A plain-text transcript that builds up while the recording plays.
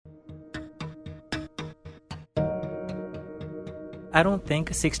I don't think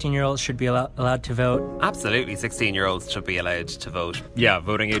 16-year-olds should be allowed to vote. Absolutely, 16-year-olds should be allowed to vote. Yeah,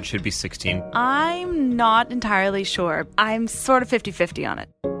 voting age should be 16. I'm not entirely sure. I'm sort of 50-50 on it.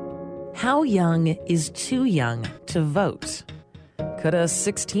 How young is too young to vote? Could a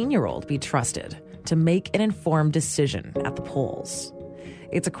 16-year-old be trusted to make an informed decision at the polls?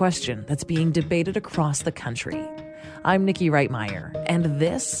 It's a question that's being debated across the country. I'm Nikki Reitmeyer, and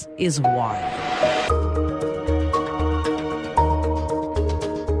this is Why.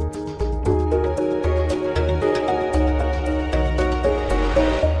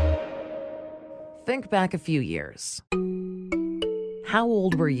 Think back a few years. How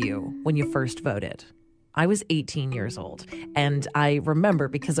old were you when you first voted? I was 18 years old, and I remember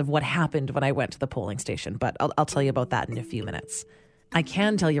because of what happened when I went to the polling station, but I'll tell you about that in a few minutes. I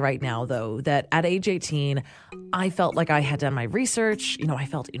can tell you right now, though, that at age 18, I felt like I had done my research. I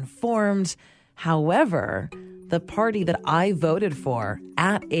felt informed. However, the party that I voted for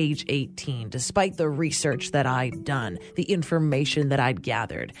at age 18, despite the research that I'd done, the information that I'd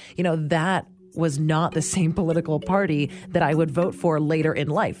gathered, that was not the same political party that I would vote for later in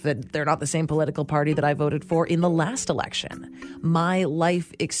life. That they're not the same political party that I voted for in the last election. My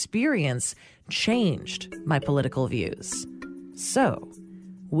life experience changed my political views. So,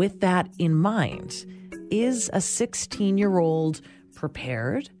 with that in mind, is a 16-year-old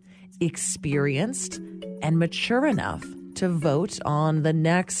prepared, experienced, and mature enough to vote on the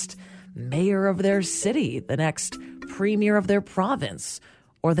next mayor of their city, the next premier of their province,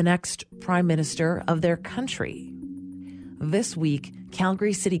 or the next prime minister of their country? This week,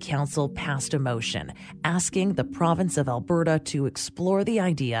 Calgary City Council passed a motion asking the province of Alberta to explore the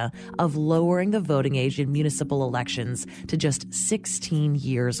idea of lowering the voting age in municipal elections to just 16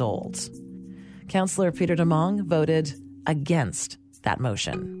 years old. Councillor Peter Demong voted against that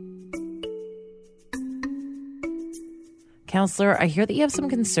motion. Councillor, I hear that you have some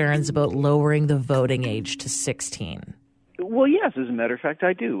concerns about lowering the voting age to 16. Well, yes, as a matter of fact,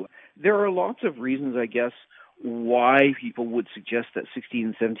 I do. There are lots of reasons, I guess, why people would suggest that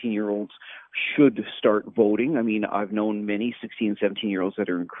 16 and 17-year-olds should start voting. I mean, I've known many 16 and 17-year-olds that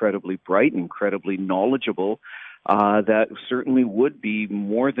are incredibly bright, incredibly knowledgeable, that certainly would be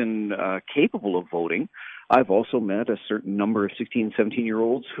more than capable of voting. I've also met a certain number of 16 and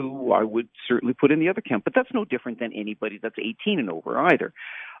 17-year-olds who I would certainly put in the other camp, but that's no different than anybody that's 18 and over either.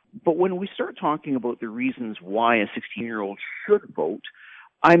 But when we start talking about the reasons why a 16-year-old should vote,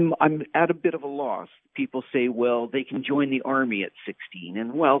 I'm at a bit of a loss. People say, well, they can join the army at 16.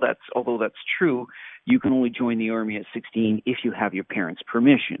 And although that's true, you can only join the army at 16 if you have your parents'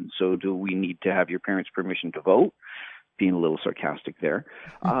 permission. So do we need to have your parents' permission to vote? Being a little sarcastic there.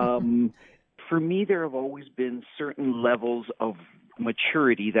 For me, there have always been certain levels of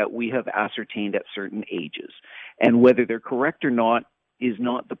maturity that we have ascertained at certain ages. And whether they're correct or not is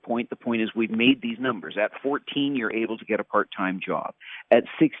not the point. The point is we've made these numbers. At 14, you're able to get a part-time job. At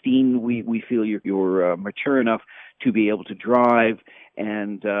 16, we feel you're mature enough to be able to drive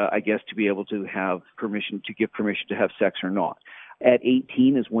and I guess to be able to give permission to have sex or not. At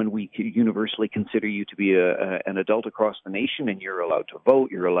 18 is when we universally consider you to be an adult across the nation, and you're allowed to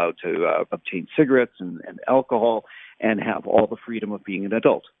vote, you're allowed to obtain cigarettes and alcohol, and have all the freedom of being an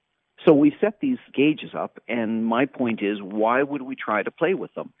adult. So we set these gauges up, and my point is, why would we try to play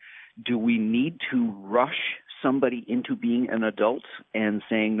with them? Do we need to rush somebody into being an adult and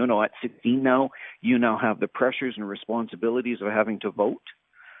saying, no, at 16 now, you now have the pressures and responsibilities of having to vote,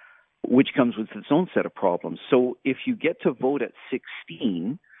 which comes with its own set of problems. So if you get to vote at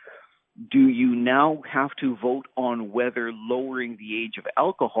 16, do you now have to vote on whether lowering the age of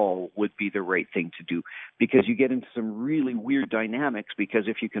alcohol would be the right thing to do? Because you get into some really weird dynamics, because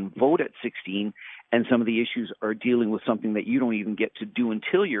if you can vote at 16 and some of the issues are dealing with something that you don't even get to do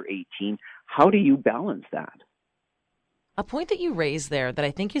until you're 18, how do you balance that? A point that you raised there that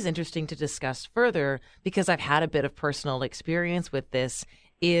I think is interesting to discuss further, because I've had a bit of personal experience with this,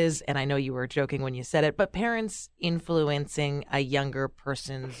 is, and I know you were joking when you said it, but parents influencing a younger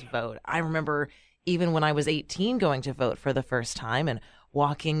person's vote. I remember even when I was 18 going to vote for the first time and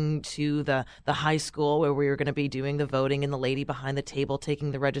walking to the high school where we were going to be doing the voting, and the lady behind the table taking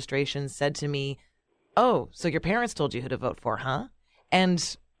the registration said to me, "Oh, so your parents told you who to vote for, huh?"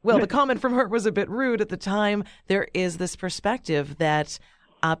 And, well, the comment from her was a bit rude at the time. There is this perspective that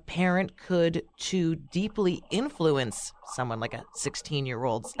a parent could too deeply influence someone like a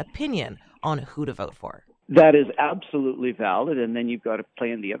 16-year-old's opinion on who to vote for. That is absolutely valid, and then you've got to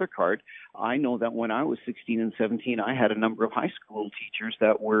play in the other card. I know that when I was 16 and 17, I had a number of high school teachers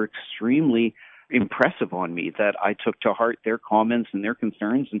that were extremely impressive on me that I took to heart their comments and their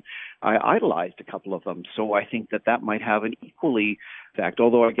concerns, and I idolized a couple of them. So I think that might have an equally effect,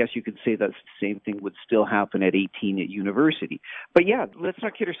 although I guess you could say that the same thing would still happen at 18 at university. But yeah, let's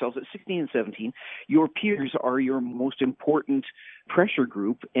not kid ourselves. At 16 and 17, your peers are your most important pressure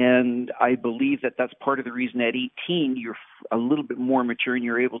group, and I believe that's part of the reason at 18 you're a little bit more mature and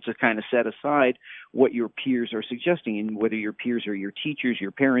you're able to kind of set aside what your peers are suggesting, and whether your peers are your teachers,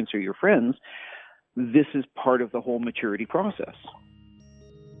 your parents, or your friends. This is part of the whole maturity process.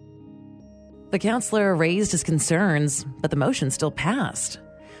 The counselor raised his concerns, but the motion still passed.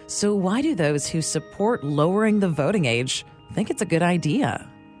 So why do those who support lowering the voting age think it's a good idea?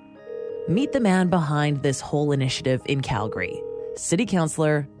 Meet the man behind this whole initiative in Calgary, City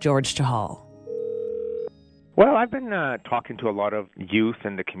Councillor George Chahal. Well, I've been talking to a lot of youth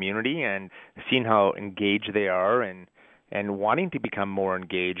in the community and seen how engaged they are and wanting to become more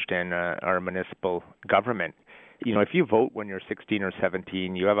engaged in our municipal government. You know, if you vote when you're 16 or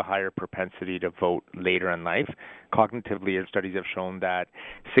 17, you have a higher propensity to vote later in life. Cognitively, studies have shown that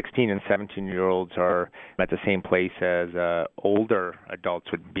 16 and 17-year-olds are at the same place as older adults,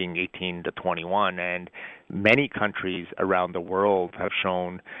 with being 18 to 21. And many countries around the world have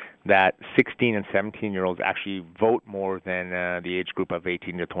shown that 16 and 17-year-olds actually vote more than the age group of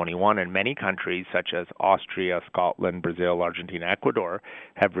 18 to 21. And many countries, such as Austria, Scotland, Brazil, Argentina, Ecuador,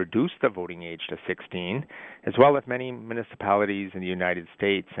 have reduced the voting age to 16, as well as many municipalities in the United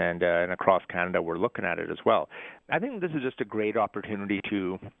States and across Canada. We're looking at it as well. I think this is just a great opportunity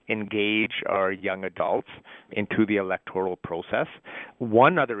to engage our young adults into the electoral process.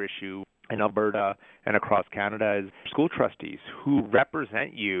 One other issue in Alberta and across Canada is school trustees who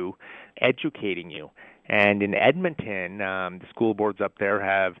represent you, educating you. And in Edmonton, the school boards up there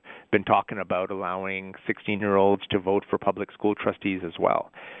have been talking about allowing 16-year-olds to vote for public school trustees as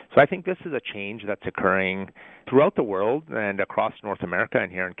well. So I think this is a change that's occurring throughout the world and across North America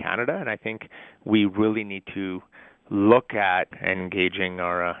and here in Canada. And I think we really need to look at engaging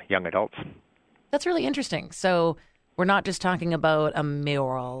our young adults. That's really interesting. So we're not just talking about a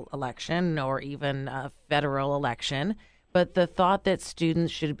mayoral election or even a federal election, but the thought that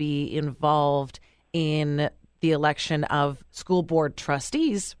students should be involved in the election of school board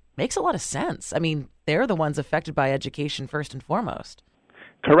trustees makes a lot of sense. I mean, they're the ones affected by education first and foremost.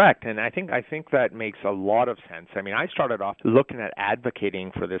 Correct, and I think that makes a lot of sense. I mean, I started off looking at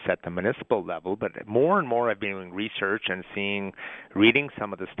advocating for this at the municipal level, but more and more I've been doing research and reading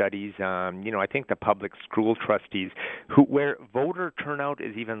some of the studies. I think the public school trustees, where voter turnout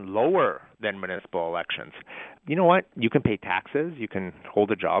is even lower than municipal elections. You know what? You can pay taxes. You can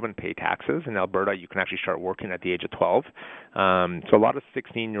hold a job and pay taxes. In Alberta, you can actually start working at the age of 12. So a lot of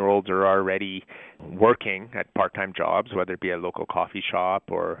 16-year-olds are already working at part-time jobs, whether it be a local coffee shop,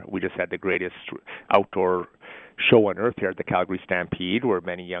 or we just had the greatest outdoor show on earth here at the Calgary Stampede, where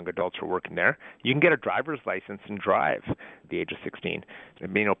many young adults are working there. You can get a driver's license and drive at the age of 16.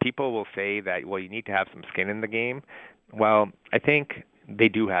 People will say that, well, you need to have some skin in the game. Well, I think they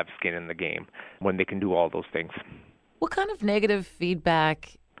do have skin in the game when they can do all those things. What kind of negative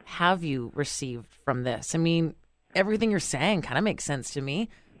feedback have you received from this? I mean, everything you're saying kind of makes sense to me,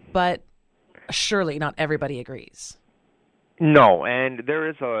 but surely not everybody agrees. No, and there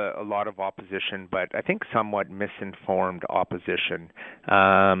is a lot of opposition, but I think somewhat misinformed opposition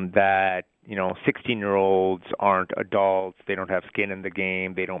that 16-year-olds aren't adults, they don't have skin in the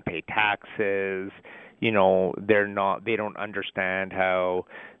game, they don't pay taxes, they don't understand how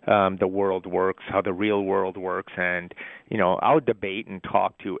the world works, how the real world works, and I'll debate and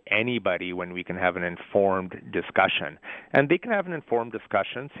talk to anybody when we can have an informed discussion, and they can have an informed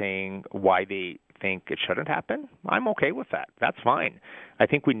discussion saying why they think it shouldn't happen. I'm okay with that. That's fine. I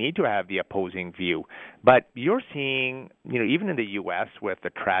think we need to have the opposing view. But you're seeing, even in the U.S. with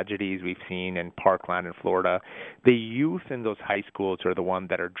the tragedies we've seen in Parkland in Florida, the youth in those high schools are the ones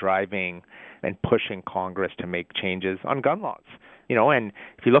that are driving and pushing Congress to make changes on gun laws. And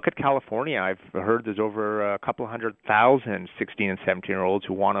if you look at California, I've heard there's over a couple 100,000 16 and 17-year-olds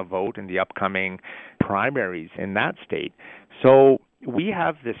who want to vote in the upcoming primaries in that state. So we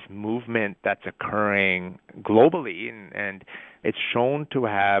have this movement that's occurring globally, and it's shown to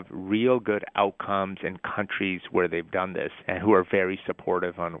have real good outcomes in countries where they've done this and who are very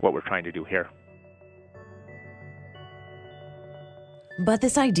supportive on what we're trying to do here. But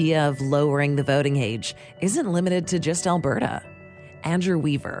this idea of lowering the voting age isn't limited to just Alberta. Andrew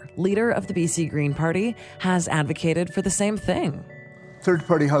Weaver, leader of the BC Green Party, has advocated for the same thing.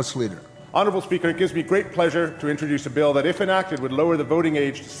 Third-party House Leader. Honourable Speaker, it gives me great pleasure to introduce a bill that, if enacted, would lower the voting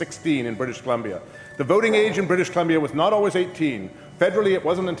age to 16 in British Columbia. The voting age in British Columbia was not always 18. Federally, it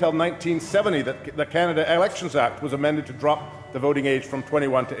wasn't until 1970 that the Canada Elections Act was amended to drop the voting age from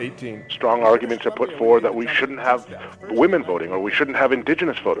 21 to 18. Strong arguments are put forward that we shouldn't have women voting or we shouldn't have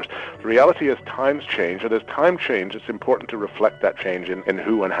Indigenous voters. The reality is times change, and as time changes, it's important to reflect that change in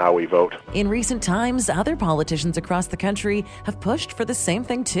who and how we vote. In recent times, other politicians across the country have pushed for the same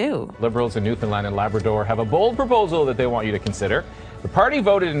thing too. Liberals in Newfoundland and Labrador have a bold proposal that they want you to consider. The party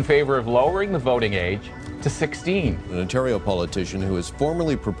voted in favor of lowering the voting age to 16. An Ontario politician who has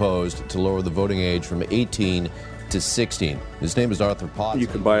formally proposed to lower the voting age from 18 to 16. His name is Arthur Potts. You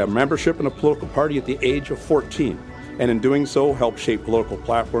can buy a membership in a political party at the age of 14, and in doing so, help shape political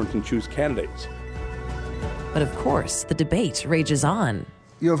platforms and choose candidates. But of course, the debate rages on.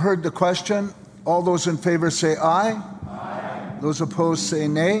 You have heard the question. All those in favor say aye. Aye. Those opposed say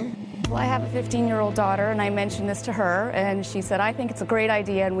nay. Well, I have a 15-year-old daughter, and I mentioned this to her, and she said, I think it's a great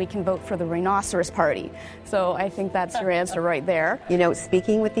idea, and we can vote for the Rhinoceros Party. So I think that's your answer right there. You know,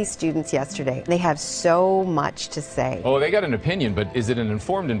 speaking with these students yesterday, they have so much to say. Oh, they got an opinion, but is it an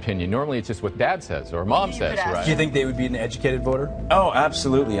informed opinion? Normally it's just what dad says or mom says, right? Do you think they would be an educated voter? Oh,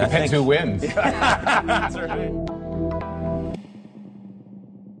 absolutely. Depends who wins.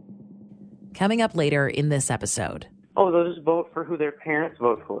 Coming up later in this episode. Oh, they'll just vote for who their parents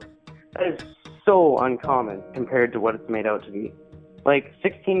vote for. That is so uncommon compared to what it's made out to be. Like,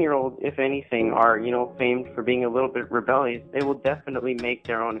 16-year-olds, if anything, are, famed for being a little bit rebellious. They will definitely make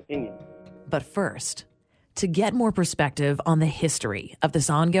their own opinion. But first, to get more perspective on the history of this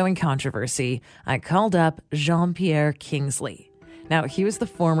ongoing controversy, I called up Jean-Pierre Kingsley. Now, he was the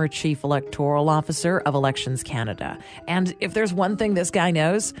former Chief Electoral Officer of Elections Canada. And if there's one thing this guy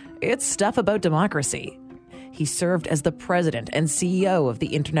knows, it's stuff about democracy. He served as the president and CEO of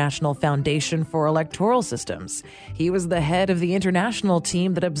the International Foundation for Electoral Systems. He was the head of the international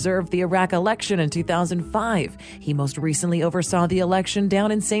team that observed the Iraq election in 2005. He most recently oversaw the election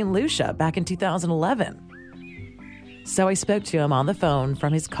down in St. Lucia back in 2011. So I spoke to him on the phone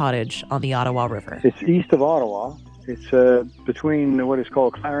from his cottage on the Ottawa River. It's east of Ottawa. It's between what is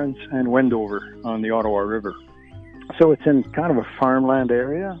called Clarence and Wendover on the Ottawa River. So it's in kind of a farmland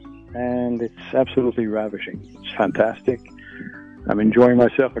area. And it's absolutely ravishing. It's fantastic. I'm enjoying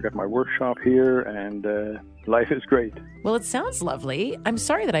myself. I got my workshop here, and life is great. Well, it sounds lovely. I'm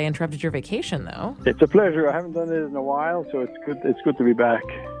sorry that I interrupted your vacation, though. It's a pleasure. I haven't done it in a while, so it's good. It's good to be back.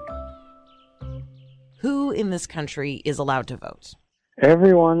 Who in this country is allowed to vote?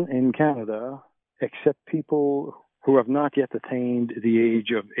 Everyone in Canada, except people who have not yet attained the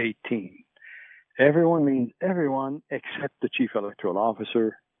age of 18. Everyone means everyone except the Chief Electoral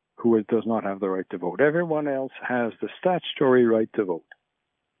Officer, who does not have the right to vote. Everyone else has the statutory right to vote.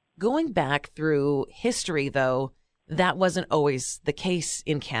 Going back through history, though, that wasn't always the case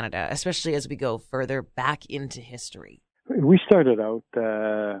in Canada, especially as we go further back into history. We started out,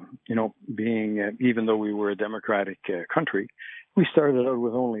 being, even though we were a democratic country, we started out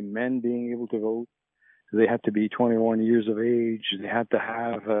with only men being able to vote. They had to be 21 years of age. They had to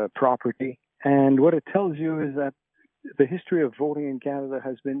have property. And what it tells you is that the history of voting in Canada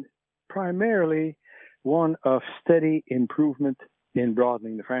has been primarily one of steady improvement in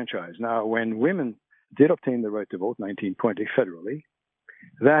broadening the franchise. Now, when women did obtain the right to vote, 1920 federally,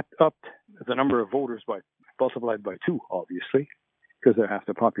 that upped the number of voters multiplied by 2, obviously, because they're half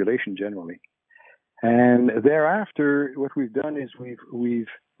the population generally. And thereafter, what we've done is we've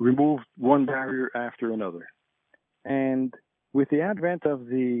removed one barrier after another. And with the advent of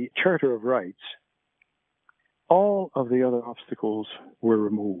the Charter of Rights, all of the other obstacles were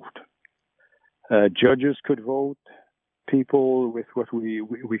removed. Judges could vote. People with what we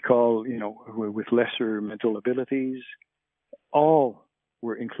call, with lesser mental abilities, all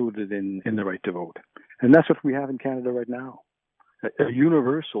were included in the right to vote. And that's what we have in Canada right now. A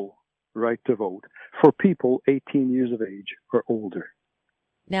universal right to vote for people 18 years of age or older.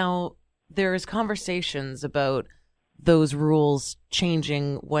 Now, there's conversations about those rules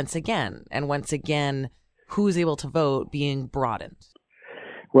changing once again, and once again, who's able to vote being broadened.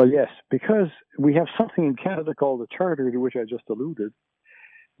 Well, yes, because we have something in Canada called the Charter, to which I just alluded,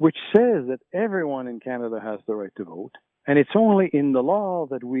 which says that everyone in Canada has the right to vote. And it's only in the law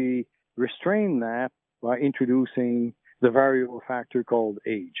that we restrain that by introducing the variable factor called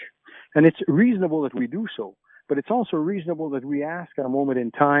age. And it's reasonable that we do so, but it's also reasonable that we ask at a moment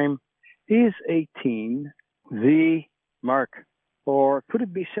in time, is 18 the mark? Or could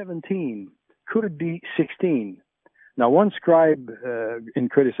it be 17? Could it be 16? Now, one scribe, in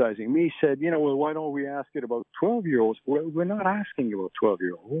criticizing me, said, well, why don't we ask it about 12-year-olds? Well, we're not asking about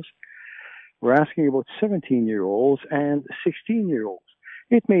 12-year-olds. We're asking about 17-year-olds and 16-year-olds.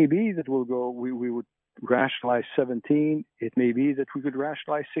 It may be that we would rationalize 17. It may be that we could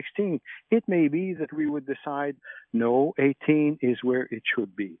rationalize 16. It may be that we would decide, no, 18 is where it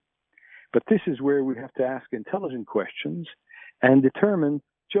should be. But this is where we have to ask intelligent questions and determine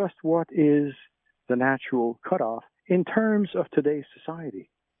just what is the natural cutoff in terms of today's society.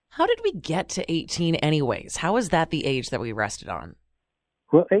 How did we get to 18 anyways? How is that the age that we rested on?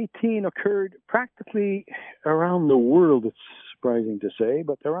 Well, 18 occurred practically around the world, it's surprising to say,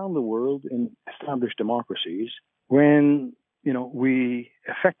 but around the world in established democracies when, we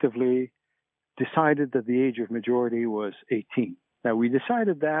effectively decided that the age of majority was 18. Now, we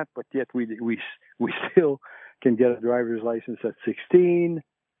decided that, but yet we still can get a driver's license at 16.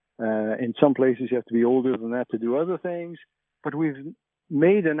 In some places, you have to be older than that to do other things, but we've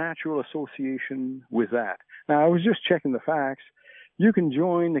made a natural association with that. Now, I was just checking the facts. You can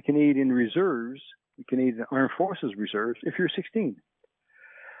join the Canadian Reserves, the Canadian Armed Forces Reserves, if you're 16.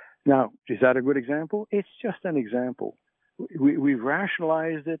 Now, is that a good example? It's just an example. We've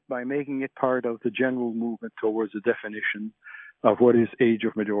rationalized it by making it part of the general movement towards the definition of what is age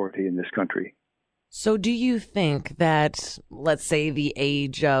of majority in this country. So do you think that, let's say, the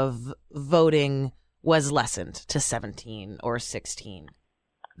age of voting was lessened to 17 or 16,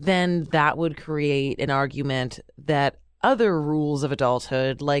 then that would create an argument that other rules of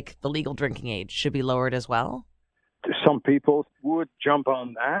adulthood, like the legal drinking age, should be lowered as well? Some people would jump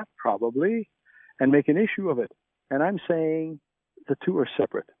on that, probably, and make an issue of it. And I'm saying the two are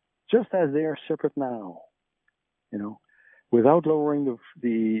separate, just as they are separate now. Without lowering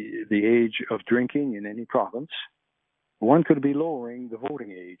the age of drinking in any province, one could be lowering the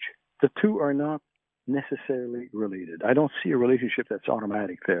voting age. The two are not necessarily related. I don't see a relationship that's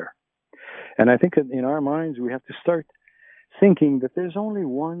automatic there. And I think in our minds, we have to start thinking that there's only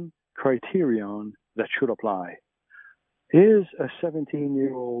one criterion that should apply. Is a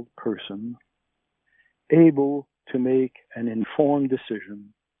 17-year-old person able to make an informed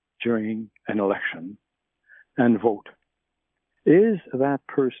decision during an election and vote? Is that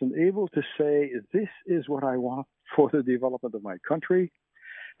person able to say, this is what I want for the development of my country,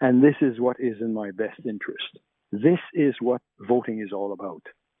 and this is what is in my best interest? This is what voting is all about.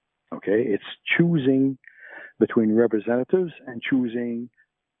 Okay? It's choosing between representatives and choosing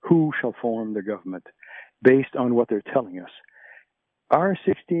who shall form the government based on what they're telling us. Are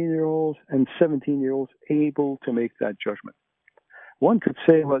 16-year-olds and 17-year-olds able to make that judgment? One could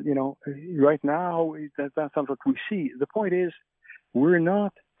say, well, right now, that's not what we see. The point is, we're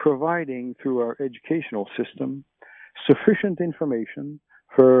not providing through our educational system sufficient information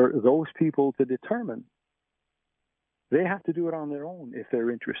for those people to determine. They have to do it on their own if they're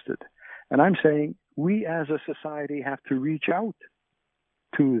interested. And I'm saying we as a society have to reach out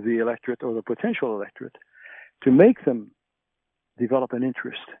to the electorate or the potential electorate to make them develop an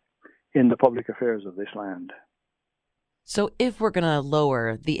interest in the public affairs of this land. So if we're going to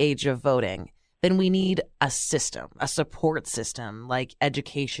lower the age of voting, then we need a system, a support system like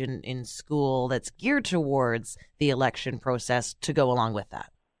education in school that's geared towards the election process to go along with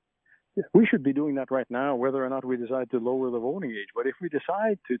that. Yeah, we should be doing that right now, whether or not we decide to lower the voting age. But if we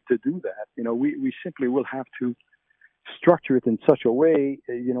decide to do that, we simply will have to structure it in such a way,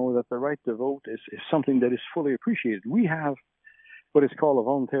 that the right to vote is something that is fully appreciated. We have what is called a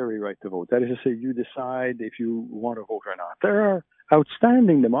voluntary right to vote. That is to say, you decide if you want to vote or not. There are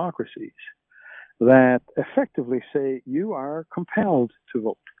outstanding democracies that effectively say you are compelled to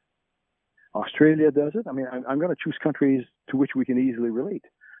vote. Australia does it. I mean, I'm going to choose countries to which we can easily relate.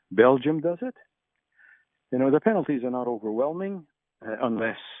 Belgium does it. The penalties are not overwhelming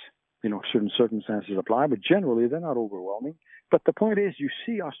unless, certain circumstances apply, but generally they're not overwhelming. But the point is, you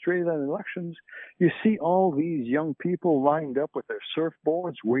see Australian elections, you see all these young people lined up with their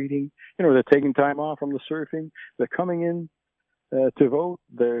surfboards waiting. They're taking time off from the surfing. They're coming in to vote.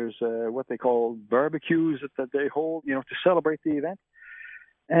 There's what they call barbecues that they hold, to celebrate the event.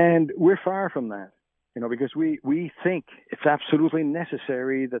 And we're far from that, because we think it's absolutely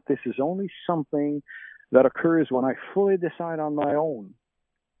necessary that this is only something that occurs when I fully decide on my own.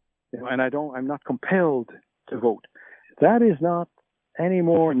 And I'm not compelled to vote. That is not any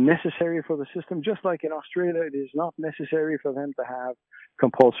more necessary for the system. Just like in Australia, it is not necessary for them to have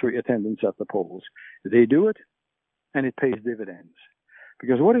compulsory attendance at the polls. They do it, and it pays dividends.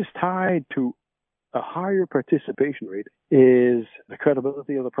 Because what is tied to a higher participation rate is the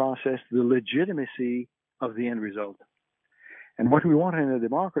credibility of the process, the legitimacy of the end result. And what we want in a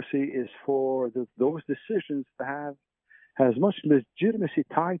democracy is for those decisions to have as much legitimacy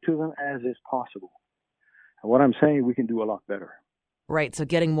tied to them as is possible. And what I'm saying, we can do a lot better. Right. So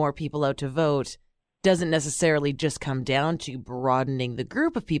getting more people out to vote doesn't necessarily just come down to broadening the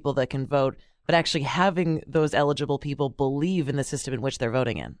group of people that can vote, but actually having those eligible people believe in the system in which they're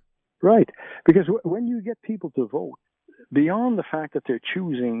voting in. Right. Because when you get people to vote, beyond the fact that they're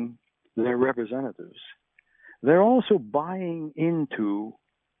choosing their representatives, they're also buying into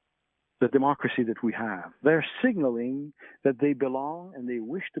the democracy that we have. They're signaling that they belong and they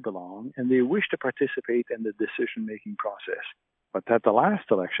wish to belong and they wish to participate in the decision-making process. But at the last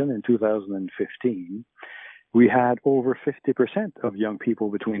election in 2015, we had over 50% of young people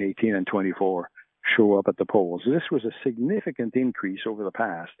between 18 and 24 show up at the polls. This was a significant increase over the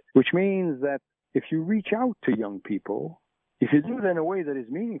past, which means that if you reach out to young people, if you do it in a way that is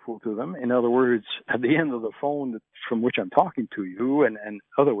meaningful to them, in other words, at the end of the phone from which I'm talking to you, and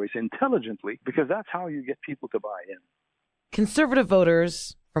other ways, intelligently, because that's how you get people to buy in. Conservative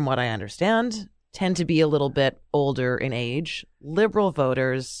voters, from what I understand, tend to be a little bit older in age. Liberal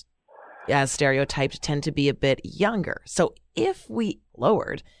voters, as stereotyped, tend to be a bit younger. So if we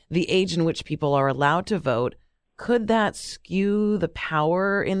lowered the age in which people are allowed to vote, could that skew the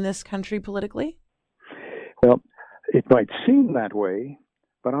power in this country politically? Well, it might seem that way,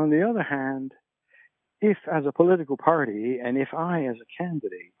 but on the other hand, if as a political party and if I as a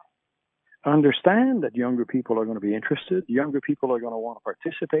candidate understand that younger people are going to be interested, younger people are going to want to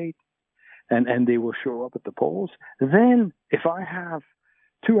participate, and they will show up at the polls, then if I have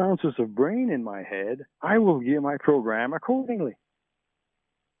 2 ounces of brain in my head, I will gear my program accordingly.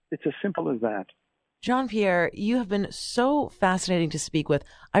 It's as simple as that. Jean-Pierre, you have been so fascinating to speak with.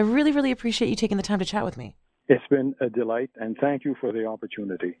 I really, really appreciate you taking the time to chat with me. It's been a delight, and thank you for the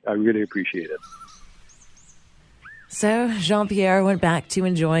opportunity. I really appreciate it. So Jean-Pierre went back to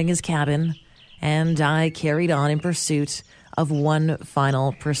enjoying his cabin, and I carried on in pursuit of one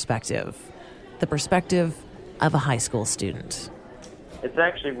final perspective, the perspective of a high school student. It's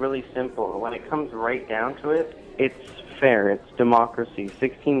actually really simple. When it comes right down to it, it's fair. It's democracy.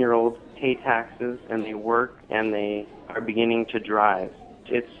 16-year-olds pay taxes, and they work, and they are beginning to drive.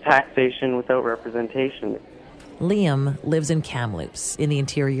 It's taxation without representation. Liam lives in Kamloops in the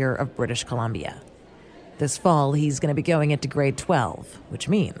interior of British Columbia. This fall, he's going to be going into grade 12, which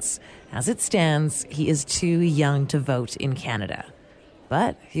means, as it stands, he is too young to vote in Canada.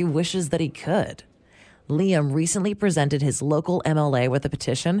 But he wishes that he could. Liam recently presented his local MLA with a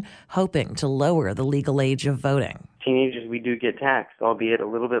petition hoping to lower the legal age of voting. Teenagers, we do get taxed, albeit a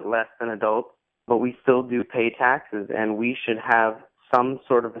little bit less than adults, but we still do pay taxes, and we should have some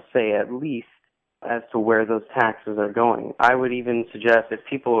sort of a say at least as to where those taxes are going. I would even suggest if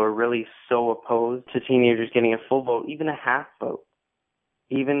people are really so opposed to teenagers getting a full vote, even a half vote,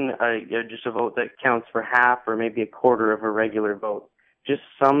 even just a vote that counts for half or maybe a quarter of a regular vote, just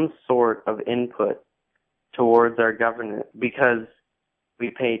some sort of input towards our government because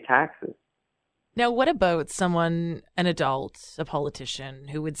we pay taxes. Now, what about someone, an adult, a politician,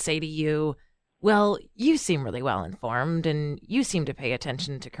 who would say to you, well, you seem really well informed and you seem to pay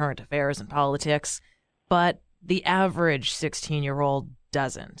attention to current affairs and politics, but the average 16-year-old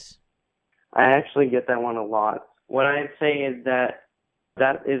doesn't? I actually get that one a lot. What I'd say is that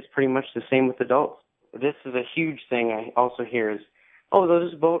is pretty much the same with adults. This is a huge thing I also hear is, oh, they'll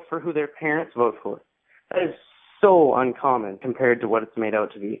just vote for who their parents vote for. That is so uncommon compared to what it's made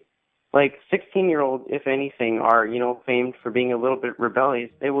out to be. Like 16-year-olds, if anything, are, famed for being a little bit rebellious.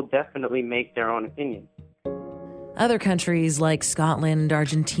 They will definitely make their own opinion. Other countries like Scotland,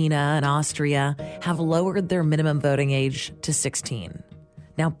 Argentina, and Austria have lowered their minimum voting age to 16.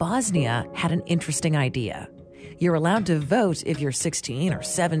 Now, Bosnia had an interesting idea. You're allowed to vote if you're 16 or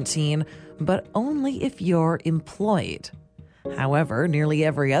 17, but only if you're employed. However, nearly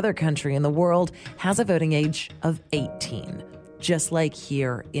every other country in the world has a voting age of 18, just like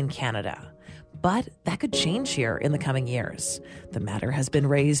here in Canada. But that could change here in the coming years. The matter has been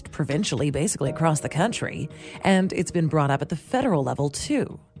raised provincially, basically across the country, and it's been brought up at the federal level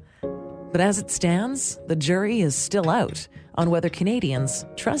too. But as it stands, the jury is still out on whether Canadians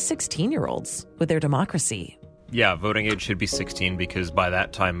trust 16-year-olds with their democracy. Yeah, voting age should be 16 because by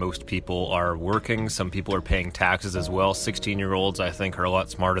that time most people are working. Some people are paying taxes as well. 16-year-olds, I think, are a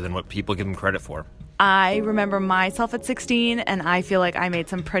lot smarter than what people give them credit for. I remember myself at 16, and I feel like I made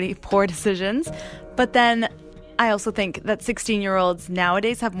some pretty poor decisions. But then I also think that 16-year-olds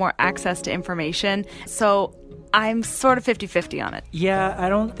nowadays have more access to information. So I'm sort of 50-50 on it. Yeah, I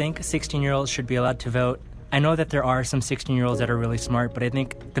don't think 16-year-olds should be allowed to vote. I know that there are some 16-year-olds that are really smart, but I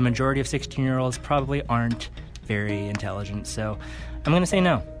think the majority of 16-year-olds probably aren't very intelligent. So I'm going to say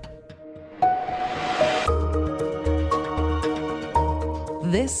no.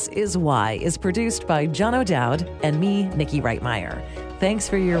 This Is Why is produced by John O'Dowd and me, Nikki Reitmeyer. Thanks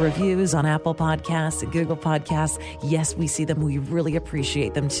for your reviews on Apple Podcasts and Google Podcasts. Yes, we see them. We really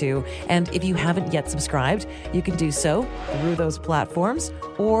appreciate them too. And if you haven't yet subscribed, you can do so through those platforms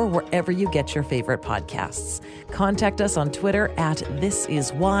or wherever you get your favorite podcasts. Contact us on Twitter at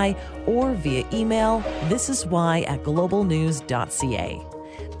ThisIsWhy or via email thisiswhy@globalnews.ca.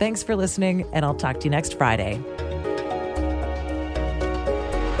 Thanks for listening, and I'll talk to you next Friday.